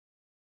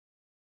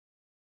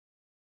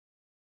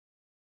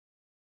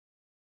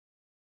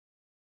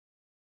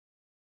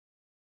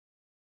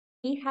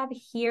We have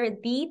here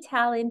the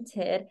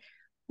talented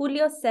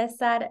Julio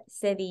Cesar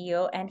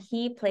Cedillo, and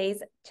he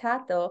plays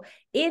Chato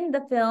in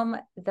the film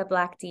The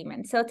Black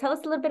Demon. So tell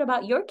us a little bit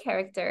about your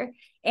character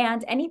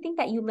and anything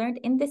that you learned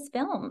in this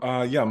film.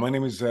 Yeah, my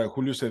name is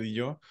Julio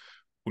Cedillo,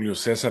 Julio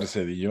Cesar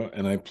Cedillo,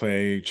 and I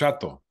play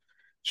Chato.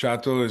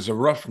 Chato is a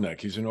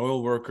roughneck. He's an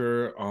oil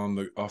worker on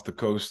the off the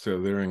coast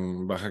there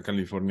in Baja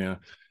California.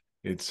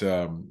 It's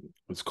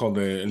called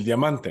El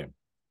Diamante.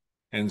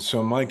 And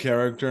so my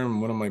character and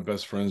one of my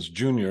best friends,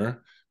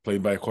 Junior,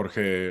 played by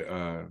Jorge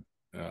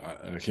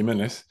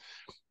Jimenez,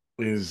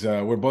 is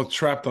we're both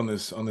trapped on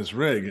this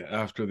rig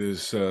after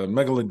this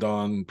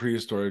megalodon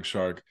prehistoric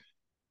shark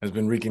has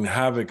been wreaking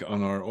havoc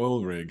on our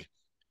oil rig.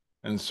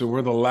 And so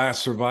we're the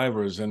last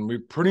survivors, and we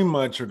pretty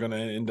much are going to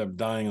end up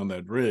dying on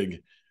that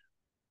rig.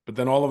 But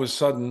then all of a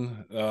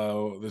sudden,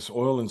 this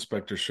oil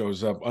inspector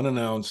shows up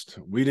unannounced.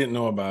 We didn't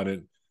know about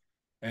it.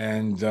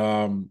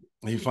 And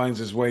he finds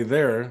his way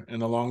there.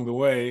 And along the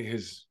way,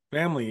 his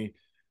family,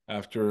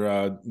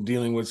 after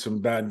dealing with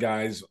some bad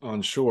guys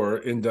on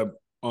shore, end up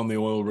on the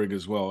oil rig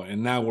as well.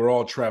 And now we're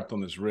all trapped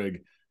on this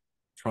rig,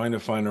 trying to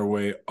find our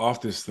way off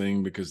this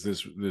thing because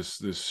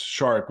this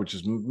shark, which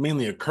is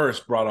mainly a curse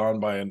brought on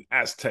by an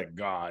Aztec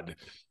god,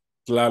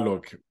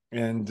 Tlaloc.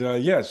 And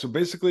yeah, so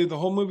basically the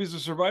whole movie is a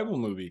survival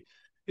movie.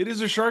 It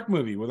is a shark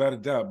movie without a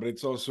doubt, but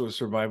it's also a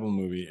survival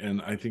movie,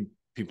 and I think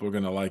people are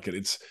going to like it.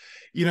 It's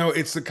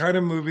the kind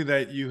of movie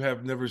that you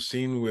have never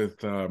seen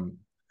with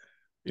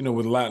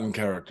with Latin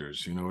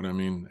characters. You know what I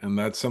mean? And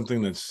that's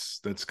something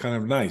that's kind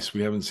of nice.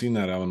 We haven't seen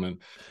that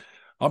element.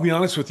 I'll be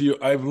honest with you.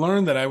 I've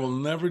learned that I will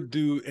never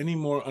do any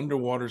more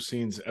underwater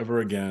scenes ever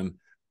again.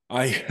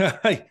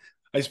 I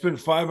spent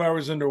 5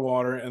 hours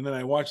underwater, and then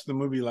I watched the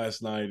movie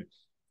last night,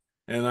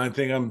 and I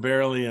think I'm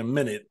barely a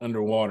minute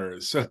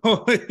underwater. So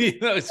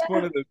it's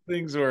one of the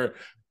things where,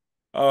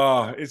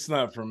 it's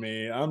not for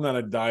me. I'm not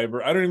a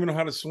diver. I don't even know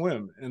how to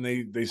swim, and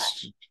they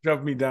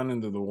shoved me down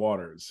into the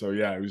water. So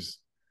yeah, it Was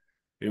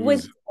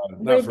was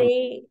were not for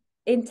me.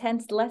 they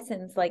intense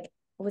lessons? Like,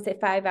 was it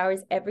 5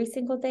 hours every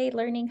single day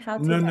learning how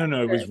to No, dive? no,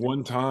 no. It Or- was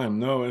one time.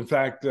 No, in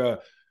fact,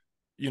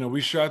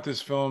 we shot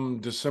this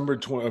film December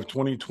of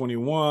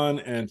 2021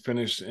 and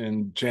finished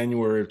in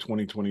January of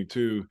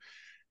 2022.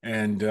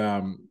 And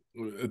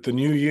at the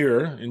new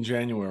year in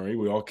January,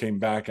 we all came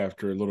back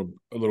after a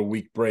little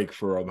week break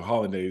for the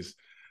holidays.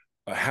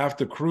 Half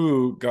the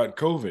crew got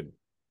COVID,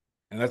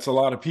 and that's a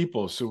lot of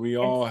people. So we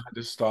all Yes. had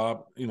to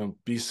stop,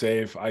 be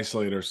safe,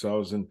 isolate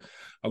ourselves. And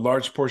a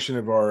large portion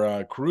of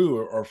our crew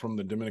are from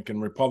the Dominican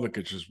Republic,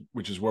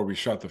 which is where we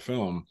shot the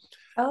film.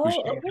 We Oh,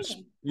 shot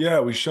okay. yeah,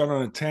 we shot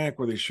on a tank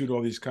where they shoot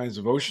all these kinds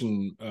of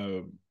ocean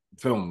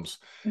films.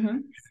 Hmm.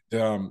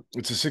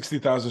 It's a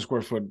 60,000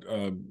 square foot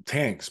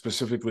tank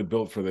specifically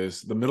built for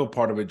this. The middle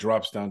part of it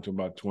drops down to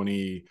about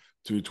 20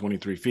 to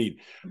 23 feet.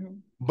 Hmm.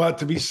 But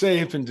to be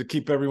safe and to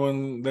keep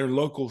everyone their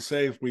local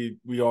safe,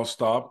 we all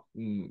stopped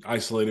and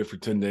isolated for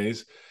 10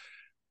 days.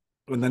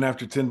 And then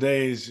after 10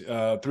 days,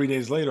 3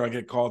 days later, I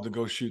get called to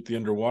go shoot the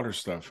underwater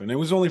stuff. And it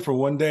was only for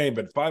one day,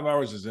 but 5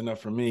 hours is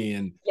enough for me.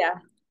 And Yeah.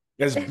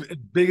 as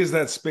big as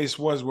that space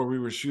was where we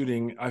were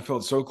shooting, I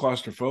felt so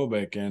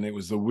claustrophobic, and it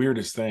was the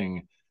weirdest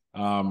thing.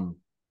 Um,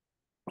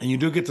 and you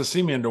do get to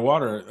see me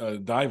underwater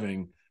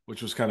diving,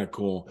 which was kind of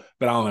cool,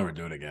 but I'll never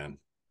do it again.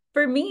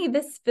 For me,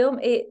 this film,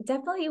 it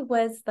definitely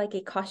was like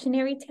a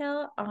cautionary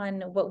tale on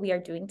what we are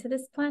doing to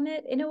this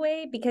planet in a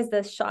way, because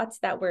the shots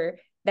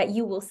that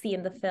you will see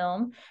in the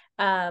film,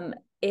 um,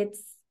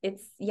 it's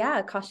yeah,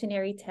 a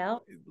cautionary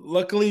tale.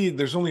 Luckily,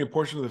 there's only a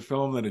portion of the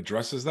film that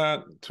addresses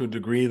that to a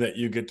degree that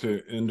you get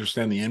to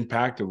understand the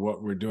impact of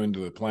what we're doing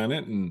to the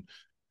planet and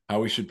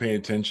how we should pay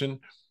attention.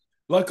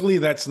 Luckily,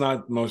 that's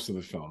not most of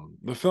the film.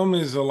 The film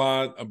is a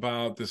lot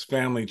about this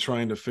family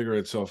trying to figure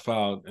itself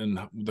out and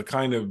the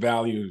kind of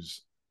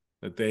values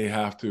that they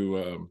have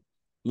to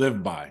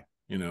live by,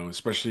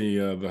 especially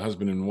the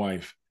husband and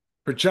wife.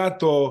 For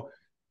Chato,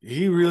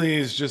 he really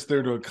is just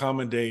there to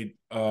accommodate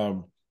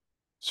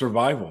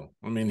survival.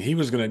 I mean, he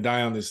was going to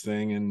die on this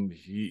thing, and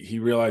he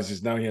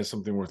realizes now he has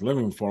something worth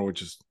living for,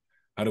 which is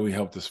how do we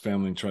help this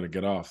family and try to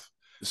get off.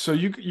 So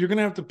you're going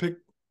to have to pick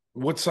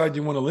what side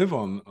you want to live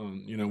on,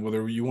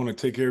 whether you want to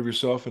take care of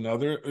yourself and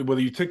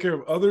whether you take care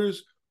of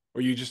others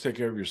or you just take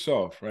care of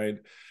yourself, right?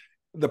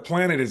 The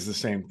planet is the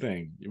same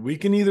thing. We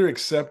can either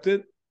accept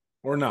it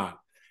or not.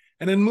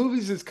 And in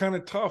movies, it's kind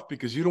of tough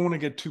because you don't want to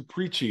get too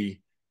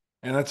preachy,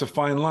 and that's a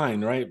fine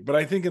line, right? But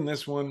I think in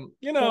this one,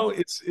 Yes,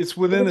 it's it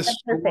within was a done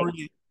perfect.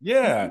 story.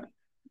 Yeah.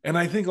 And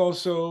I think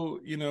also,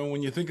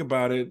 when you think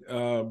about it,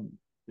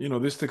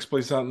 this takes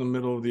place out in the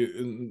middle of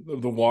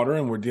the water,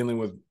 and we're dealing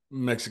with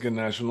Mexican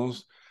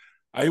nationals.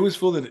 I always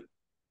feel that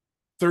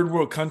third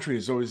world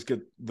countries always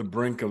get the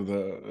brink of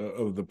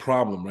the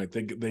problem, right?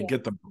 They Yeah.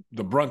 get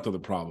the brunt of the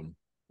problem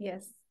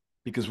Yes.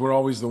 because we're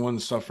always the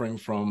ones suffering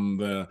from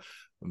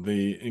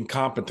the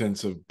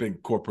incompetence of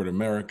big corporate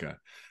America.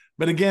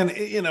 But again,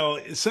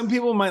 some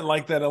people might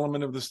like that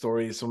element of the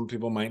story, some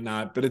people might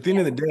not. But at the end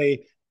Yeah. of the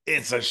day,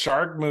 it's a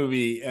shark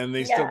movie, and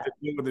they still have Yeah. to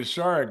deal with the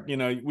shark.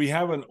 We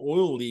have an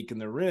oil leak in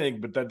the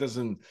rig, but that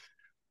doesn't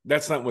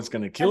that's not what's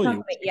going to That's kill not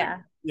you. yeah.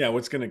 Yeah,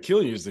 what's going to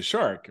kill you is the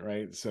shark,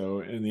 right?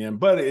 So in the end,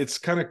 but it's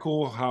kind of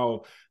cool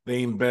how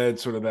they embed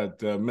sort of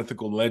that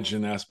mythical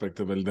legend aspect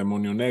of El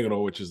Demonio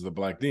Negro, which is the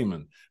black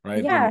demon,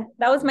 right? Yeah,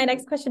 that was my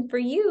next question for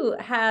you.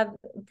 Have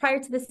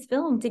prior to this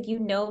film, did you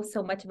know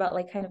so much about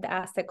like kind of the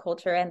Aztec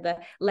culture and the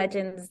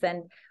legends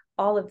and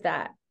all of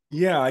that?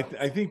 Yeah, I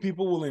think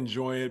people will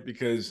enjoy it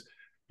because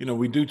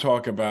we do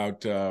talk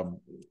about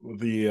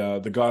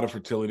the god of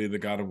fertility, the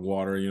god of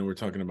water. We're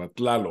talking about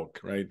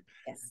Tlaloc, right?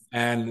 Yes.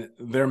 And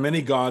there are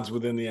many gods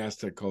within the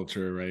Aztec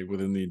culture, right?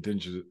 Within the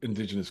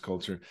indigenous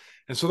culture.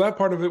 And so that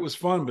part of it was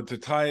fun, but to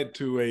tie it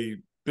to a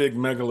big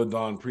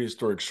megalodon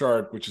prehistoric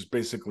shark, which is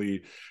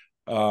basically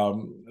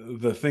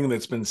the thing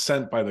that's been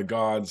sent by the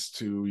gods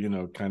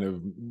to, kind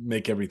of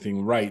make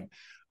everything right.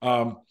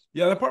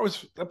 Yeah, that part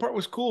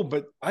was cool,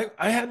 but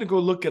I had to go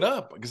look it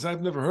up because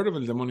I've never heard of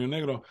El Demonio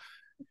Negro.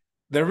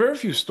 There are very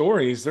few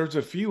stories. There's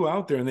a few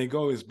out there, and they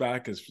go as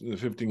back as the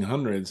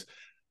 1500s.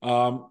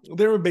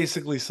 There were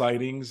basically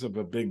sightings of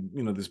a big,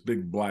 this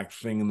big black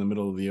thing in the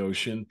middle of the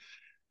ocean.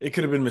 It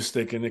could have been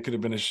mistaken. It could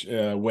have been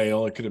a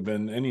whale. It could have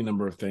been any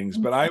number of things.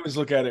 But I always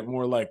look at it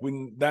more like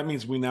that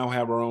means we now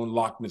have our own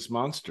Loch Ness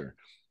monster.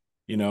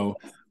 You know,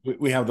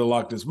 we have the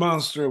Loch Ness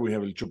monster. We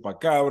have El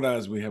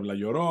Chupacabras. We have La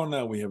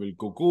Llorona. We have El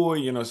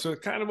Cucuy. So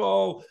it kind of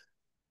all,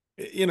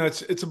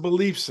 it's a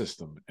belief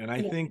system, and I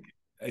Yeah.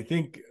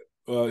 think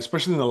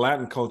especially in the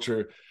Latin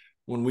culture,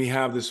 when we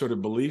have this sort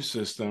of belief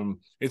system,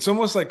 it's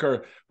almost like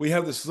we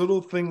have this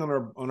little thing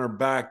on our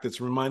back that's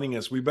reminding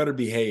us we better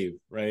behave,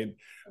 right?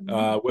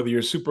 Mhm. Whether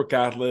you're super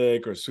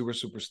Catholic or super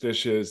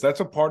superstitious, that's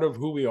a part of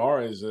who we are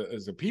as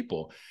a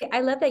people.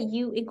 I love that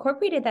you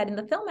incorporated that in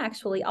the film,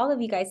 actually. All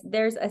of you guys,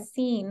 there's a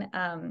scene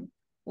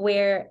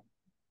where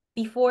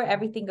before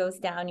everything goes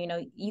down,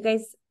 you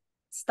guys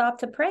stop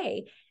to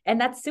pray. And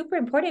that's super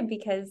important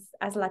because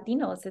as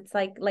Latinos, it's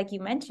like you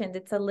mentioned,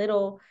 it's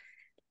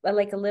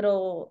like a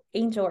little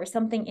angel or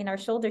something in our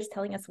shoulders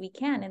telling us we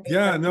can. And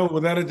Yeah, so no,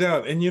 without a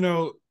doubt. And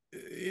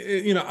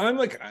I'm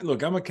like,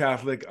 look, I'm a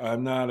Catholic.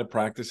 I'm not a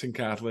practicing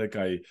Catholic.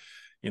 I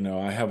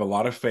have a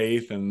lot of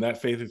faith, and that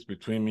faith is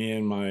between me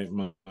and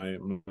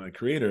my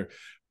creator.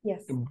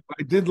 yes.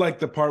 I did like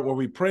the part where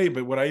we prayed,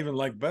 but what I even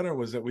liked better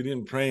was that we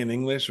didn't pray in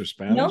English or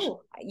Spanish.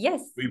 No,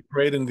 yes. We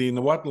prayed in the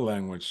Nahuatl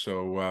language.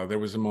 So there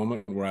was a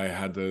moment where I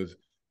had to,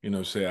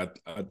 say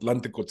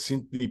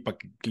Atlantecotzintli,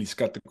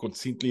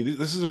 Paquiscatecotzintli.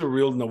 This is a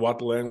real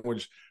Nahuatl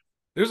language.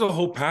 There's a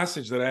whole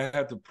passage that I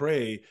had to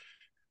pray.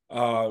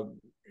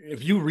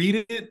 If you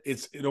read it,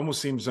 it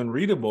almost seems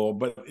unreadable,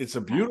 but it's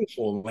a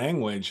beautiful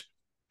language.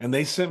 And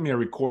they sent me a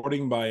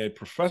recording by a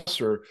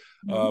professor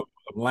of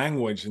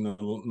language in the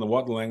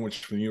Nahuatl language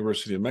from the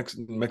University of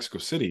Mexico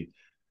City.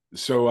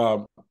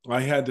 So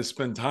I had to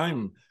spend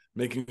time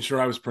making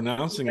sure I was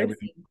pronouncing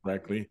everything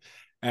correctly.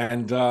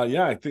 And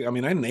yeah,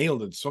 I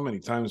nailed it so many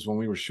times when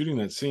we were shooting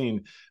that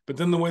scene. But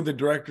then the way the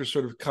director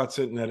sort of cuts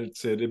it and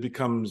edits it, it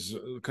becomes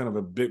kind of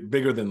a bit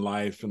bigger than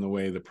life in the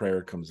way the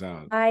prayer comes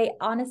out. I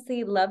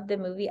honestly loved the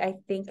movie. I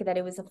think that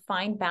it was a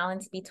fine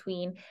balance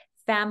between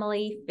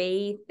family,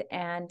 faith,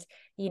 and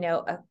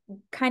a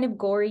kind of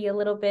gory a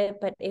little bit,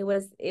 but it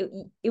was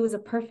a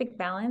perfect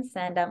balance.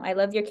 And I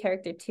loved your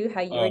character too,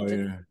 how Oh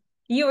yeah.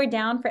 you were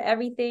down for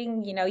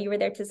everything. You were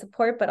there to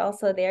support, but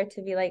also there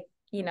to be like,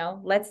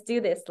 let's do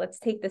this, let's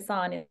take this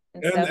on and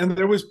And stuff. and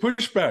there was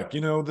pushback.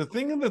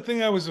 The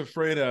thing I was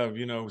afraid of,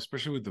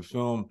 especially with the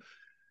film,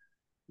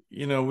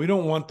 we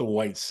don't want the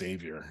white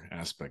savior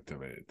aspect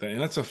of it. And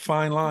that's a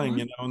fine line,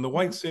 and the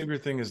white savior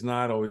thing is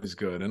not always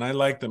good. And I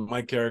like that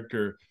my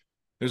character,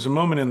 there's a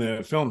moment in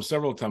the film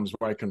several times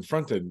where I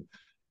confronted,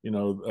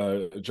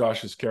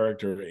 Josh's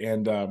character.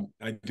 And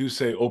I do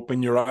say,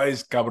 open your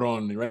eyes,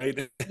 cabron,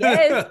 right?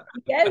 Yes,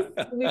 yes,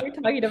 we were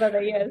talking about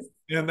that. Yes.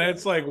 And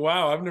that's like,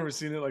 wow, I've never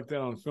seen it like that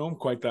on film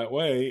quite that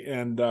way.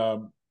 And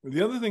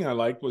the other thing I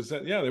liked was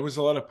that, yeah, there was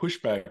a lot of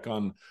pushback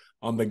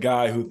on the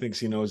guy who thinks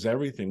he knows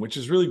everything, which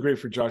is really great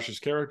for Josh's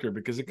character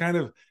because it kind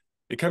of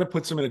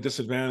puts him at a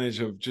disadvantage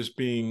of just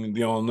being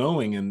the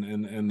all-knowing.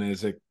 And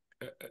as a,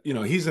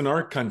 he's in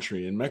our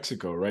country in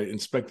Mexico, right,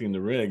 inspecting the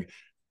rig.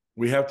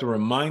 We have to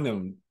remind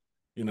him,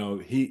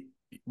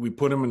 we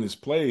put him in his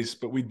place,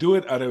 but we do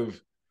it out of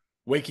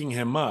waking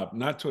him up,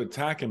 not to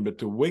attack him, but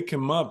to wake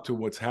him up to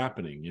what's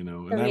happening, The and I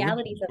really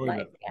realities of enjoyed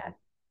life. that.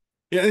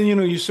 Yeah. Yeah,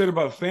 and you said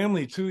about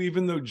family too,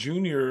 even though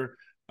Junior,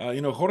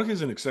 Jorge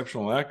is an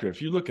exceptional actor.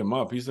 If you look him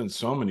up, he's done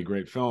so many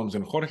great films.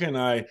 And Jorge and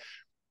I,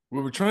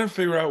 we were trying to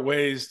figure out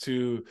ways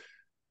to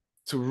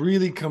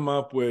really come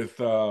up with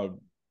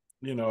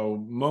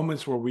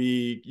moments where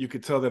you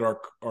could tell that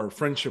our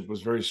friendship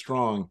was very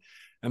strong.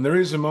 And there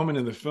is a moment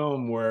in the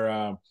film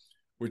where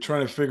we're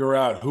trying to figure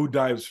out who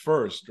dives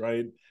first,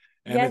 right?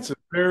 And Yes. it's a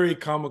very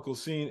comical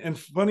scene. And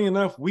funny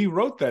enough, we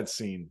wrote that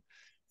scene.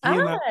 He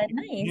and I,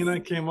 he and Nice. I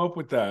came up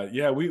with that.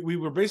 Yeah, we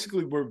we're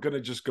going to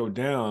just go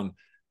down,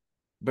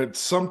 but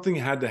something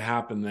had to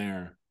happen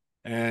there.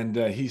 And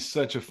he's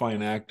such a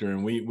fine actor,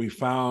 and we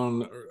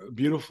found a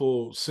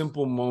beautiful,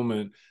 simple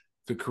moment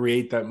to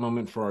create that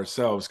moment for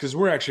ourselves because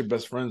we're actually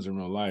best friends in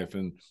real life.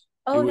 And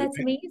Oh, that's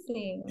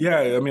amazing. Yeah,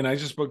 I mean, I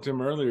just spoke to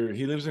him earlier.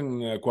 He lives in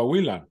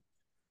Coahuila,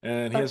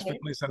 and he has Okay.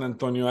 family in San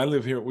Antonio. I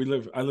live here.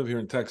 I live here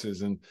in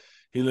Texas, and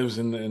he lives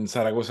in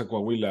Zaragoza,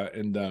 Coahuila.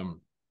 And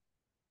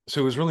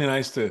so it was really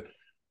nice to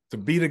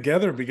be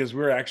together because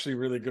we were actually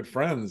really good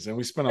friends, and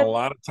we spent a That's,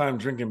 lot of time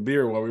drinking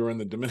beer while we were in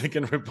the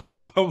Dominican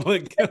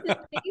Republic. that's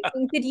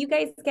amazing. Did you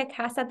guys get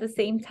cast at the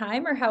same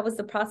time, or how was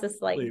the process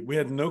like? We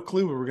had no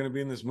clue we were going to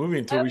be in this movie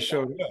until Oh, we yeah.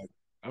 showed up.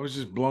 I was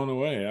just blown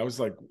away. I was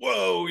like,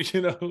 "Whoa!"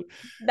 You know,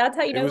 That's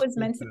how you it know was it's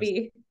meant to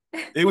fantastic.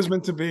 be. It was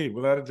meant to be,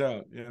 without a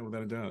doubt. Yeah,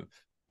 without a doubt.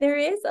 There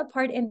is a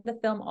part in the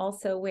film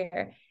also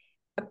where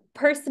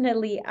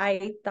personally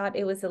I thought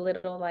it was a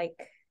little like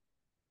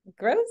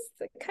gross,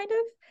 kind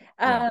of.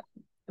 Yeah,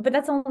 But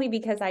that's only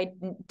because I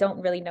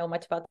don't really know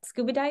much about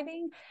scuba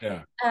diving.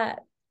 yeah, Uh,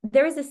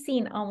 there is a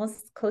scene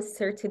almost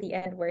closer to the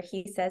end where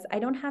he says, "I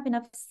don't have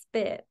enough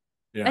spit,"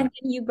 and yeah,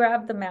 then you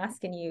grab the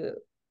mask and you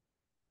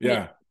make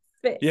yeah,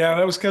 spit. yeah.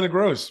 That was kind of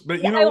gross, but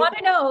Yeah, you know I what? want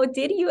to know,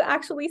 did you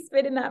actually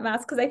spit in that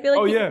mask? Because I feel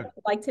like Oh people yeah.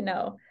 would like to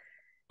know.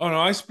 Oh no,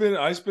 I spit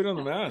on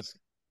the mask.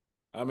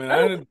 I mean,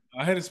 Oh,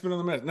 I had to spit on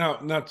the mask.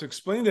 Now to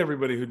explain to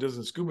everybody who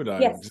doesn't scuba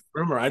dive, yes. 'cause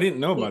remember, I didn't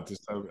know Yeah. about this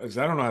stuff because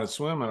I don't know how to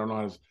swim. I don't know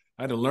how to.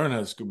 I had to learn how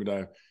to scuba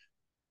dive.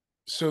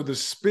 So the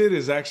spit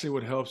is actually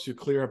what helps you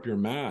clear up your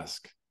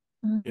mask.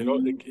 You know,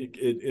 Mhm.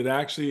 it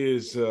actually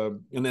is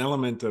an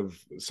element of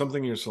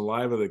something in your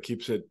saliva that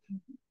keeps it,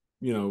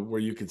 you know, where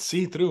you could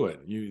see through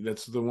it.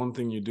 That's the one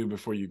thing you do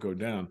before you go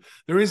down.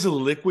 There is a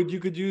liquid you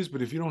could use,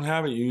 but if you don't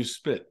have it, you use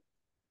spit.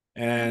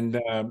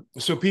 And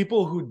so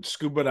people who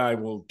scuba dive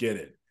will get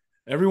it.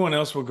 Everyone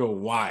else will go,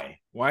 why?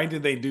 Why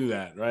did they do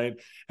that? Right.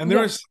 And there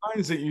are Yes.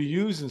 signs that you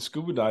use in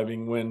scuba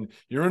diving when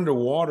you're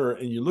underwater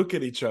and you look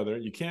at each other.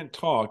 You can't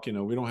talk, you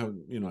know, we don't have,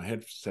 you know,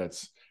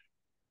 headsets.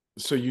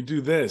 So you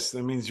do this.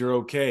 That means you're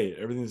okay.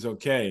 Everything's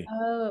okay.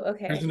 Oh,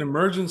 There's okay. an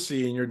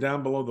emergency and you're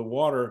down below the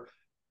water.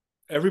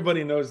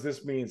 Everybody knows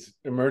this means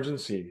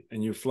emergency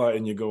and you fly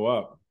and you go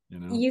up, you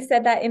know? You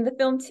said that in the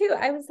film too.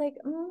 I was like,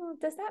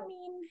 does that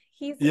mean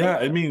he's in? Yeah,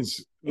 it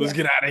means let's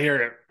Yeah. get out of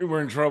here.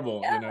 We're in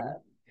trouble, you know? Yeah.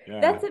 Yeah.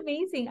 That's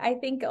amazing. I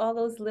think all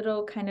those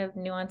little kind of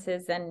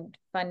nuances and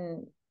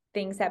fun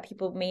things that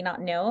people may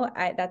not know,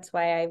 that's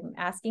why I'm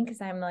asking, because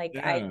I'm like,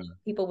 I Yeah.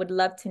 people would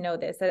love to know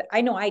this.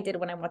 I know I did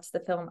when I watched the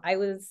film. I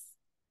was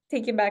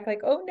taken back,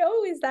 like, oh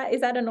no, is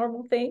that a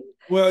normal thing?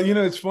 Well, you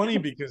know, it's funny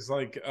because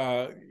like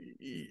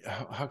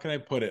how can I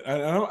put it?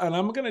 And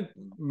I'm gonna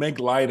make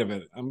light of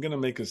it. I'm gonna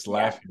make us Yeah.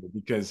 laugh here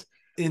because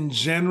in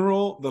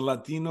general, the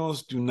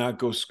Latinos do not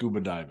go scuba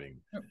diving.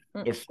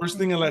 The first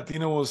thing a Mhm.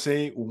 Latino will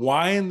say,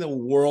 why in the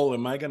world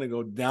am I going to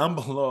go down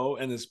below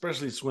and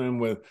especially swim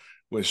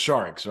with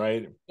sharks,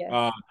 right?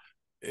 Yes.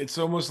 It's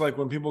almost like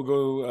when people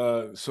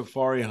go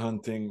safari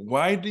hunting,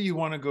 why do you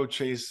want to go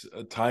chase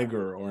a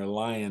tiger or a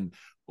lion?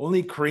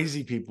 Only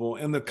crazy people.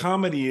 And the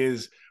comedy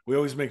is we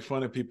always make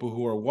fun of people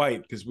who are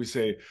white because we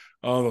say,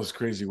 oh, those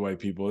crazy white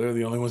people, they're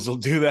the only ones that'll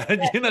do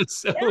that. You know,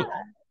 so Yeah.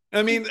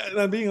 I mean,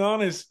 I'm being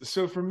honest.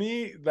 So for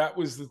me, that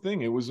was the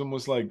thing. It was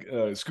almost like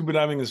scuba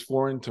diving is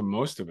foreign to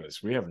most of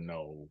us. We have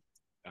no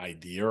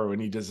idea or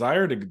any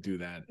desire to do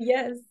that,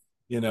 Yes.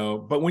 you know.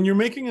 But when you're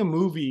making a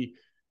movie,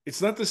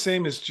 it's not the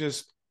same as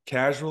just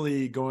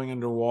casually going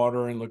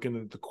underwater and looking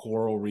at the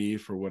coral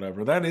reef or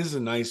whatever. That is a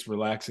nice,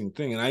 relaxing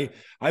thing, and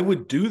I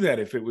would do that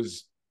if it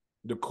was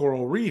the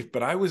coral reef.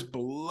 But I was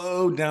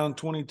below down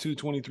 22,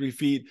 23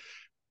 feet.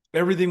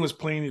 Everything was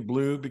plain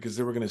blue because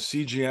they were going to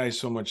CGI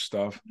so much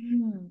stuff.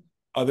 Mm.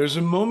 There's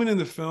a moment in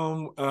the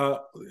film,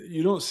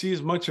 you don't see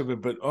as much of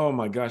it, but oh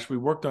my gosh, we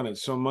worked on it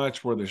so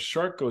much where the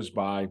shark goes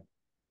by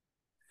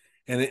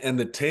and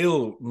the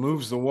tail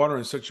moves the water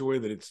in such a way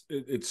that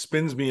it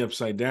spins me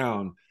upside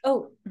down.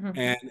 Oh.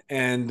 Mhm.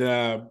 And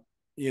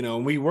you know,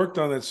 we worked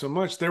on that so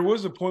much. There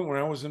was a point where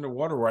I was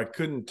underwater where I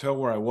couldn't tell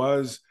where I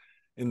was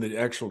in the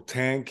actual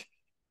tank.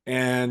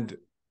 And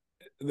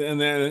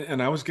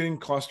and I was getting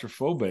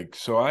claustrophobic.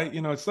 So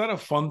you know, it's not a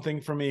fun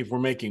thing for me if we're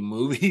making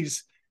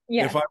movies. If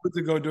Yes. I were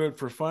to go do it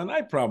for fun,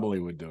 I probably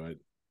would do it.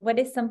 What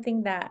is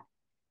something that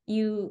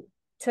you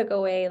took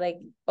away, like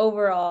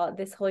overall,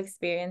 this whole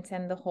experience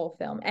and the whole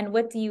film? And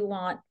what do you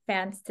want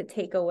fans to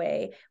take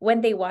away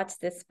when they watch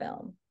this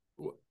film?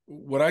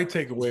 What I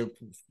take away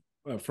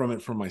from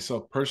it for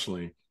myself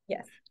personally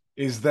Yes.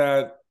 is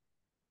that,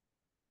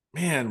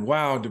 man,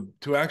 wow,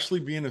 to actually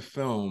be in a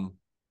film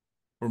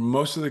where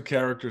most of the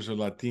characters are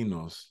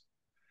Latinos,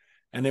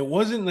 and it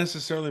wasn't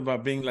necessarily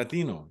about being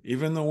Latino,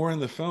 even though we're in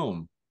the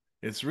film.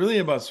 It's really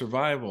about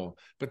survival.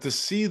 But to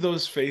see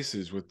those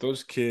faces with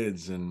those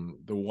kids and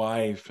the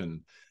wife,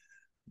 and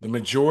the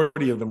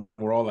majority of them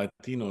were all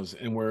Latinos,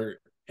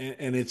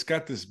 and it's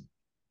got this,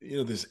 you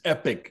know, this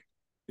epic,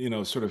 you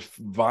know, sort of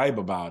vibe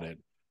about it.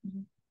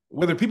 Mhm.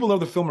 Whether people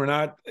love the film or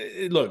not,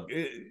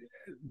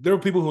 there are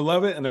people who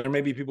love it and there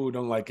may be people who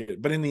don't like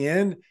it. But in the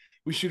end,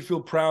 we should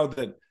feel proud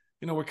that,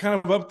 you know, we're kind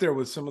of up there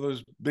with some of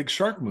those big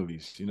shark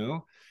movies, you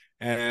know.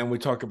 And we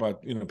talk about,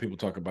 you know, people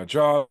talk about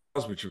Jaws,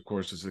 which of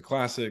course is a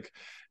classic.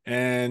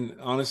 And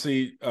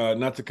honestly,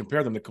 not to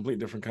compare them, to complete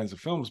different kinds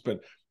of films, but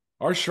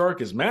our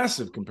shark is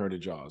massive compared to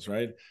Jaws,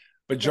 right?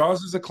 But Yeah.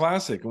 Jaws is a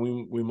classic,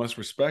 and we must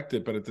respect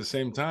it. But at the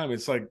same time,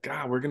 it's like,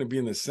 God, we're going to be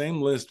in the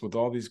same list with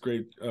all these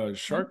great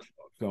shark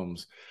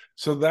films.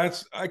 So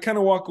that's, I kind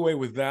of walk away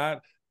with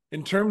that.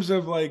 In terms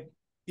of like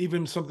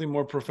even something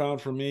more profound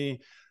for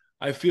me,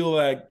 I feel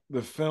like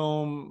the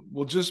film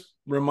will just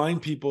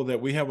remind people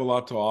that we have a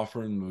lot to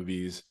offer in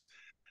movies,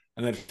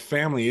 and that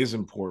family is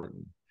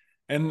important.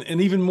 And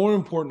even more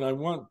important, I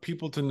want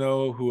people to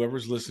know,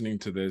 whoever's listening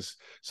to this,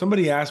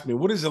 somebody asked me,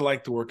 what is it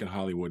like to work in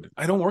Hollywood?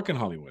 I don't work in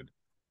Hollywood.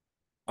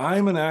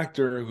 I'm an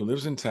actor who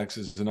lives in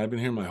Texas, and I've been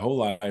here my whole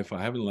life.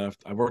 I haven't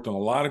left. I've worked on a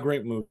lot of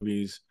great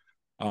movies.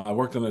 I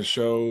worked on a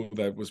show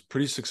that was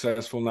pretty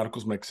successful,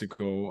 Narcos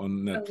Mexico,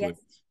 on Oh, Netflix.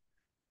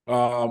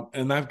 yes.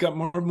 And I've got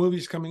more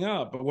movies coming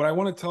up. But what I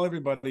want to tell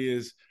everybody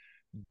is,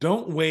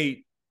 don't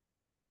wait.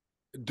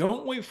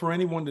 Don't wait for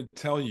anyone to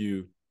tell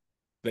you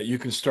that you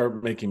can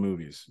start making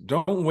movies.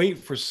 Don't wait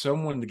for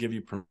someone to give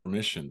you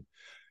permission.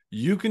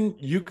 You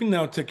can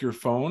now take your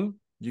phone.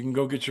 You can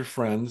go get your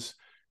friends.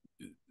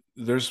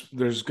 There's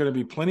going to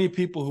be plenty of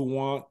people who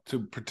want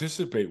to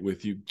participate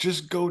with you.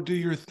 Just go do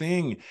your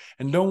thing,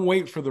 and don't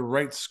wait for the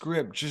right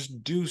script.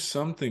 Just do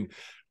something.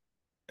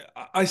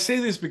 I say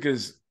this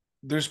because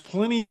there's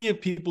plenty of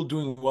people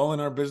doing well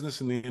in our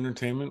business, in the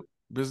entertainment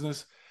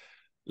business.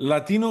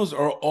 Latinos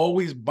are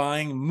always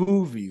buying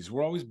movies.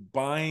 We're always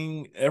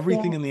buying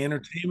everything Yeah. in the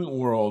entertainment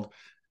world,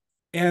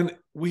 and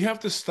we have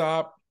to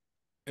stop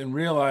and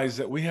realize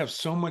that we have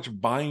so much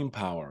buying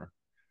power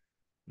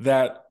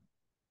that,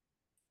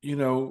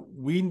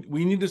 we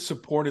need to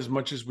support as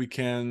much as we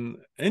can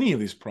any of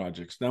these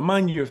projects. Now,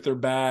 mind you, if they're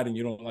bad and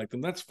you don't like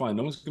them, that's fine.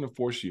 No one's going to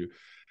force you.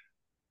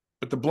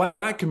 But the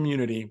Black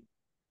community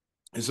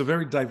is a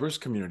very diverse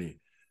community,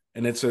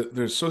 and there's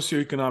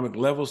socioeconomic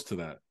levels to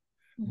that.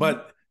 Mm-hmm.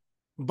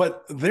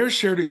 But their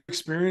shared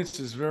experience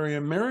is very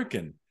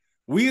American.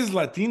 We as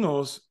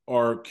Latinos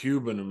are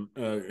Cuban,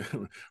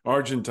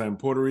 Argentine,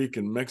 Puerto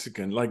Rican,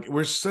 Mexican. Like,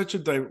 we're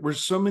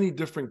so many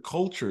different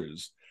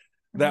cultures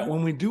that Mm-hmm.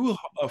 when we do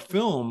a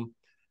film,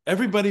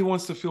 everybody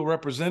wants to feel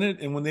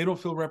represented, and when they don't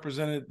feel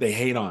represented, they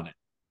hate on it.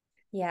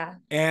 Yeah.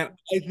 And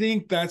I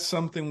think that's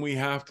something we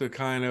have to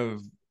kind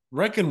of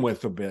reckon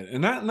with a bit.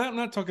 And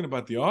not talking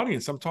about the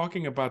audience, I'm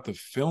talking about the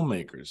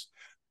filmmakers.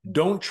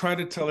 Don't try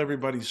to tell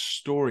everybody's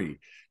story.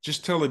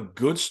 Just tell a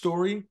good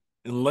story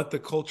and let the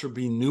culture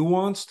be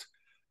nuanced,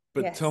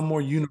 but tell Yes.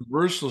 more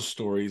universal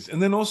stories,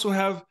 and then also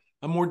have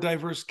a more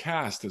diverse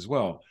cast as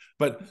well.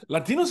 But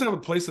Latinos have a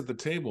place at the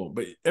table,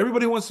 but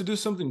everybody wants to do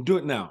something, do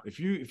it now. If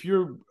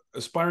you're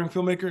aspiring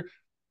filmmaker,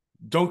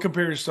 don't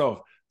compare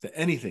yourself to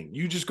anything.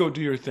 You just go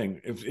do your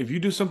thing. If you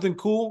do something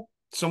cool,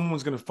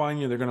 someone's going to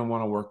find you. They're going to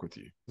want to work with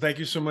you. Thank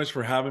you so much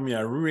for having me.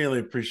 I really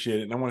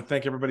appreciate it. And I want to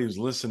thank everybody who's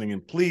listening.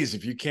 And please,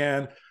 if you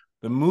can,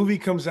 the movie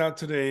comes out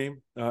today,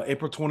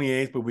 April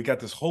 28th, but we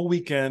got this whole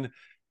weekend.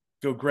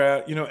 Go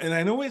grab, and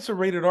I know it's a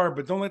rated R,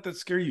 but don't let that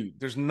scare you.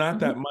 There's not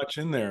that Mm-hmm. much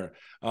in there.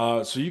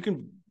 So you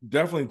can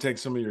definitely take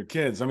some of your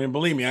kids. I mean,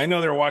 believe me, I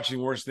know they're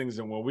watching worse things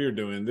than what we're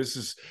doing. This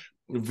is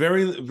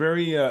very,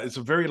 very, it's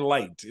a very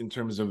light in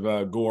terms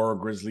of gore,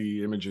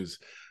 grisly images.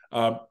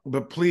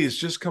 But please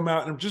just come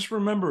out and just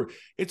remember,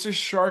 it's a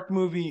shark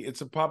movie.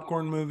 It's a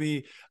popcorn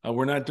movie.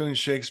 We're not doing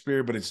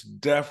Shakespeare, but it's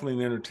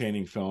definitely an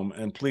entertaining film.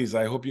 And please,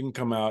 I hope you can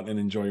come out and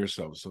enjoy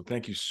yourselves. So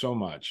thank you so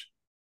much.